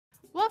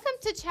Welcome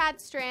to Chad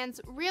Strand's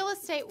real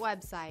estate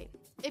website.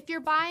 If you're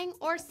buying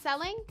or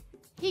selling,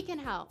 he can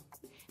help.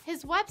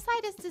 His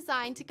website is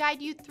designed to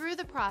guide you through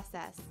the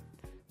process.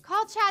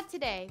 Call Chad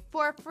today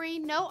for a free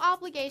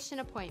no-obligation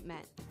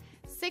appointment.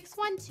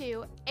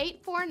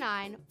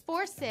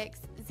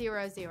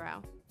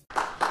 612-849-4600.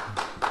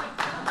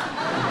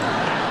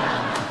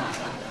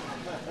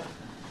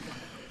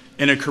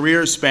 In a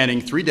career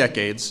spanning 3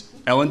 decades,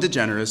 Ellen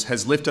DeGeneres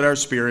has lifted our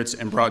spirits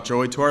and brought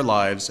joy to our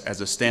lives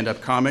as a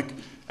stand-up comic,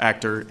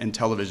 actor, and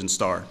television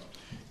star.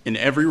 In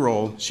every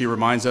role, she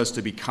reminds us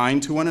to be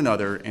kind to one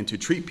another and to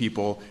treat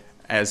people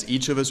as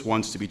each of us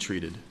wants to be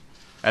treated.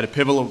 At a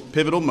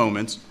pivotal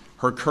moment,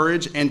 her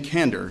courage and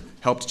candor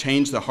helped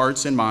change the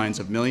hearts and minds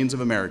of millions of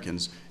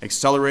Americans,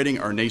 accelerating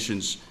our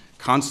nation's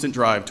constant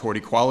drive toward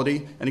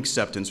equality and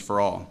acceptance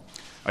for all.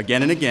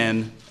 Again and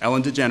again,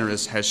 Ellen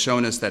DeGeneres has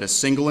shown us that a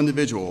single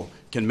individual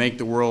can make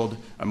the world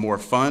a more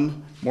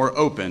fun, more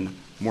open,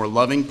 more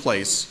loving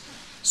place,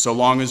 so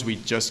long as we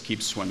just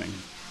keep swimming.